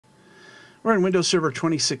We're in Windows Server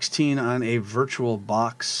 2016 on a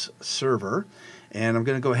VirtualBox server, and I'm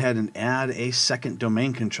going to go ahead and add a second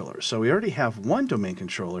domain controller. So we already have one domain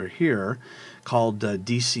controller here called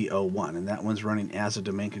DC01, and that one's running as a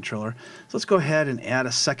domain controller. So let's go ahead and add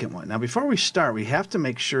a second one. Now before we start, we have to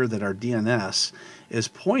make sure that our DNS is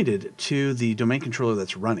pointed to the domain controller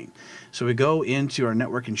that's running. So we go into our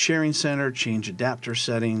Network and Sharing Center, change adapter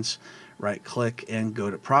settings, right-click, and go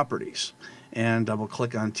to Properties. And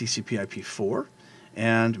double-click on TCP/IP4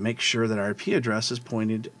 and make sure that our IP address is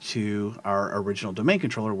pointed to our original domain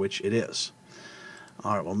controller, which it is.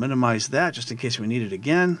 All right, we'll minimize that just in case we need it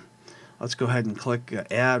again. Let's go ahead and click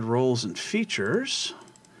Add Roles and Features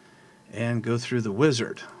and go through the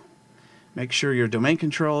wizard. Make sure your domain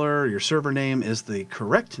controller, your server name is the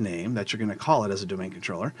correct name that you're going to call it as a domain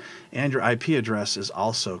controller, and your IP address is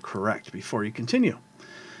also correct before you continue.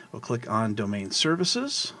 We'll click on Domain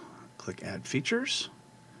Services. Click Add Features,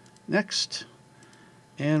 Next,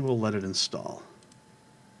 and we'll let it install.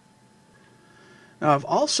 Now I've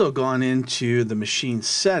also gone into the machine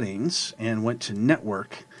settings and went to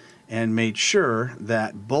Network and made sure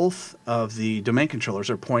that both of the domain controllers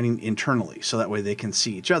are pointing internally, so that way they can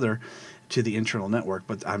see each other to the internal network,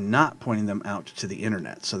 but I'm not pointing them out to the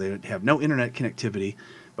internet. So they have no internet connectivity,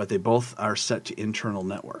 but they both are set to internal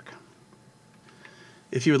network.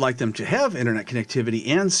 If you would like them to have internet connectivity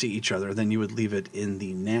and see each other, then you would leave it in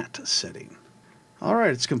the NAT setting. All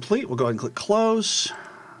right, it's complete. We'll go ahead and click Close,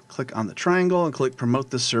 click on the triangle, and click Promote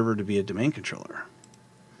this server to be a domain controller.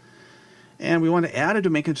 And we want to add a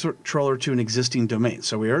domain controller to an existing domain.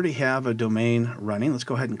 So we already have a domain running. Let's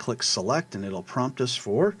go ahead and click Select, and it'll prompt us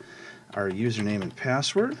for our username and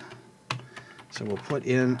password. So we'll put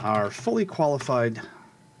in our fully qualified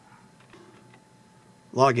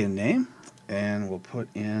login name. And we'll put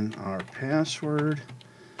in our password.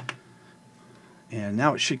 And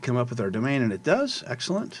now it should come up with our domain, and it does.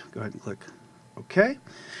 Excellent. Go ahead and click OK.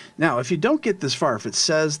 Now, if you don't get this far, if it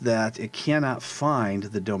says that it cannot find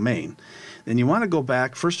the domain, then you want to go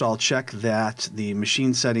back. First of all, check that the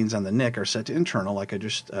machine settings on the NIC are set to internal, like I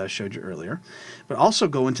just showed you earlier. But also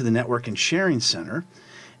go into the Network and Sharing Center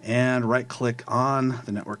and right-click on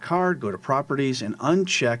the network card, go to Properties, and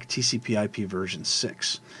uncheck TCP/IP version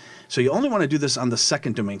 6. So you only want to do this on the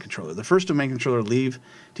second domain controller. The first domain controller, leave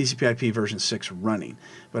TCP/IP version 6 running,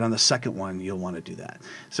 but on the second one, you'll want to do that.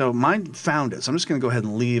 So mine found it, so I'm just going to go ahead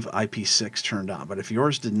and leave IP6 turned on, but if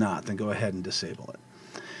yours did not, then go ahead and disable it.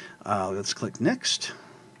 Let's click Next.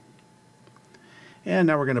 And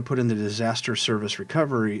now we're going to put in the Disaster Service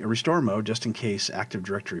Recovery Restore mode just in case Active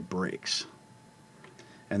Directory breaks.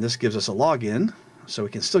 And this gives us a login, so we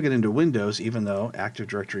can still get into Windows even though Active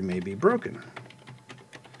Directory may be broken.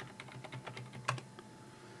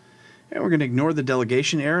 And we're going to ignore the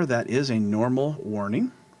delegation error. That is a normal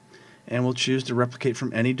warning. And we'll choose to replicate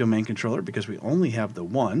from any domain controller because we only have the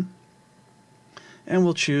one. And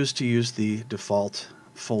we'll choose to use the default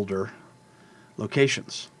folder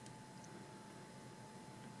locations.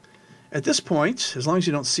 At this point, as long as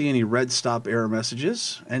you don't see any red stop error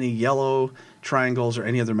messages, any yellow triangles or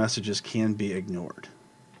any other messages can be ignored.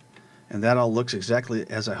 And that all looks exactly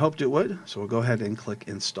as I hoped it would, so we'll go ahead and click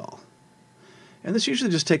Install. And this usually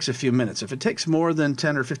just takes a few minutes. If it takes more than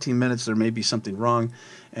 10 or 15 minutes, there may be something wrong,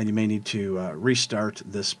 and you may need to restart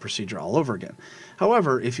this procedure all over again.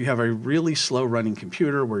 However, if you have a really slow-running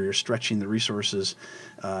computer where you're stretching the resources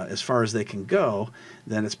as far as they can go,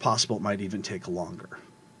 then it's possible it might even take longer.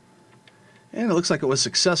 And it looks like it was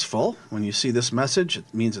successful. When you see this message,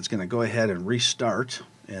 it means it's going to go ahead and restart.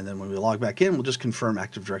 And then when we log back in, we'll just confirm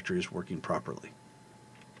Active Directory is working properly.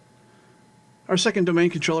 Our second domain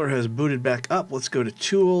controller has booted back up. Let's go to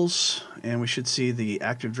Tools, and we should see the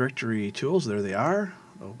Active Directory tools. There they are.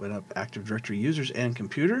 Open up Active Directory Users and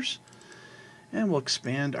Computers. And we'll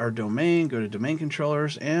expand our domain, go to Domain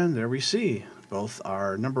Controllers, and there we see both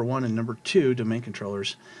our number 1 and number 2 domain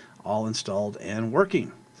controllers all installed and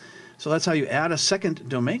working. So that's how you add a second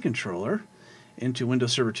domain controller into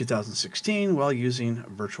Windows Server 2016 while using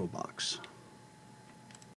VirtualBox.